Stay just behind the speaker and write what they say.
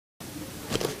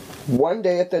One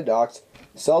day at the docks,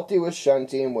 Salty was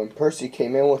shunting when Percy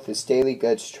came in with his daily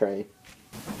goods train.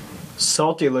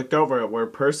 Salty looked over at where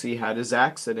Percy had his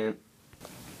accident.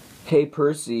 Hey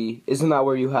Percy, isn't that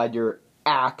where you had your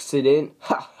accident?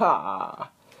 Ha ha!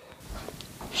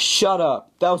 Shut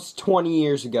up, that was 20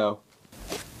 years ago.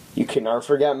 You can never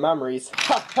forget memories.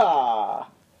 Ha ha!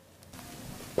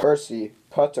 Percy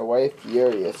put away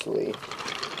furiously.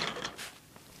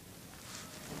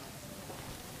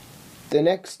 The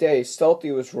next day,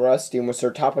 Salty was rusty when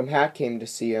Sir Topham Hatt came to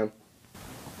see him.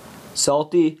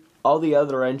 Salty, all the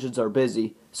other engines are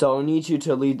busy, so I'll need you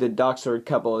to lead the docks for a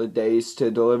couple of days to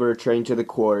deliver a train to the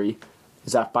quarry.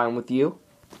 Is that fine with you?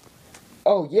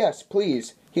 Oh, yes,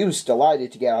 please. He was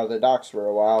delighted to get out of the docks for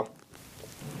a while.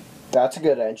 That's a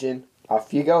good engine.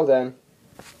 Off you go then.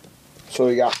 So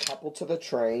he got coupled to the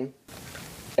train,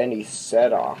 and he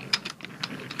set off.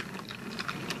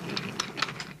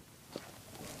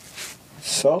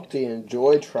 Salty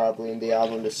enjoyed traveling the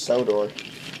island of Sodor.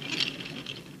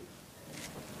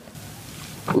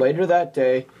 Later that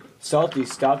day, Salty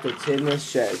stopped at Tinless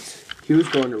Sheds. He was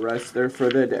going to rest there for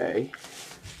the day.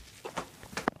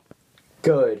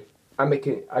 Good.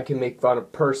 I can make fun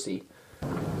of Percy.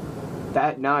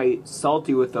 That night,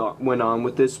 Salty went on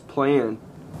with this plan.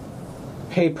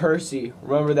 Hey Percy,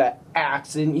 remember that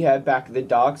accident you had back at the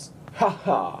docks? Ha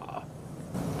ha!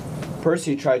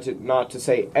 Percy tried not to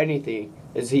say anything,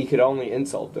 as he could only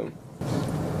insult him.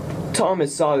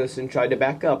 Thomas saw this and tried to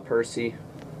back up Percy.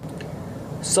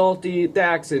 Salty, the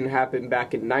accident happened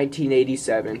back in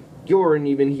 1987. You weren't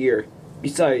even here.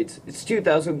 Besides, it's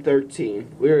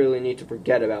 2013. We really need to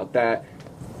forget about that.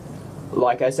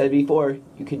 Like I said before,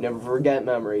 you can never forget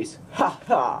memories. Ha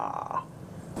ha!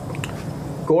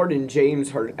 Gordon and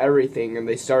James heard everything and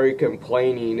they started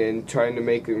complaining and trying to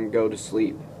make him go to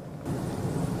sleep.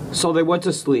 So they went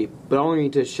to sleep, but only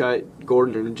to shut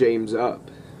Gordon and James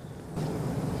up.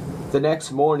 The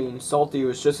next morning, Salty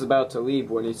was just about to leave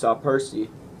when he saw Percy.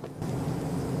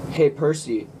 Hey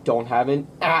Percy, don't have an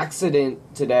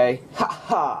accident today. Ha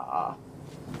ha!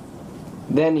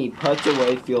 Then he put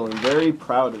away feeling very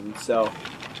proud of himself.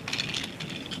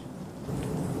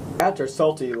 After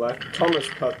Salty left, Thomas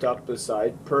puffed up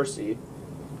beside Percy.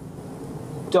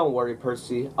 Don't worry,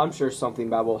 Percy. I'm sure something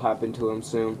bad will happen to him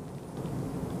soon.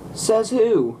 Says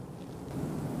who?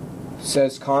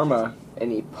 Says Karma,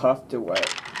 and he puffed away.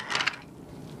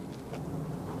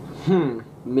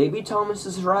 Maybe Thomas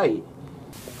is right.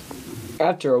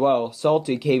 After a while,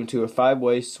 Salty came to a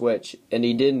 5-way switch, and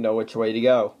he didn't know which way to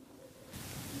go.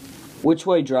 Which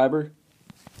way, driver?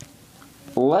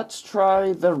 Let's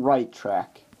try the right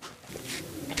track.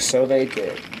 So they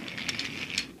did.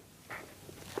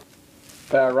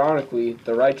 But ironically,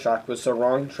 the right track was the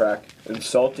wrong track, and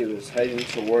Salty was heading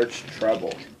towards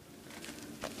trouble.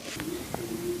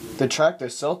 The track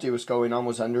that Salty was going on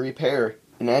was under repair,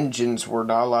 and engines were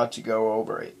not allowed to go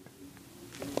over it.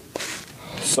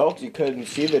 Salty couldn't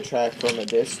see the track from a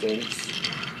distance,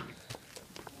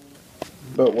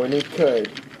 but when he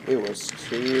could, it was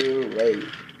too late.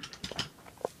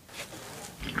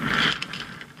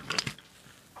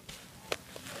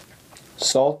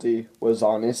 Salty was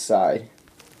on his side.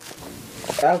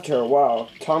 After a while,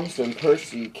 Thomas and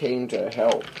Percy came to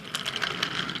help.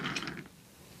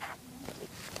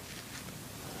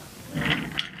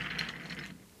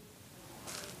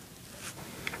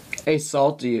 Hey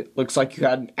Salty, looks like you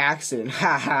had an accident.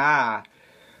 Ha ha!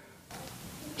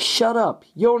 Shut up,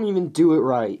 you don't even do it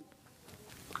right.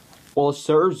 Well, it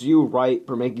serves you right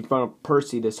for making fun of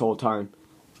Percy this whole time.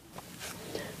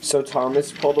 So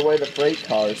Thomas pulled away the freight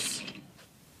cars.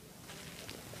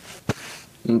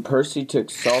 And Percy took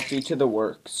Salty to the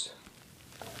works.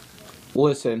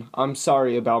 Listen, I'm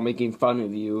sorry about making fun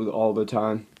of you all the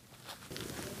time.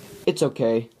 It's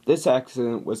okay, this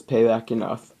accident was payback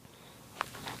enough.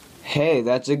 Hey,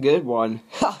 that's a good one.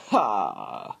 Ha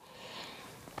ha!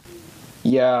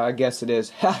 Yeah, I guess it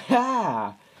is. Ha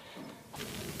ha!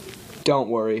 Don't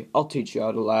worry, I'll teach you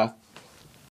how to laugh.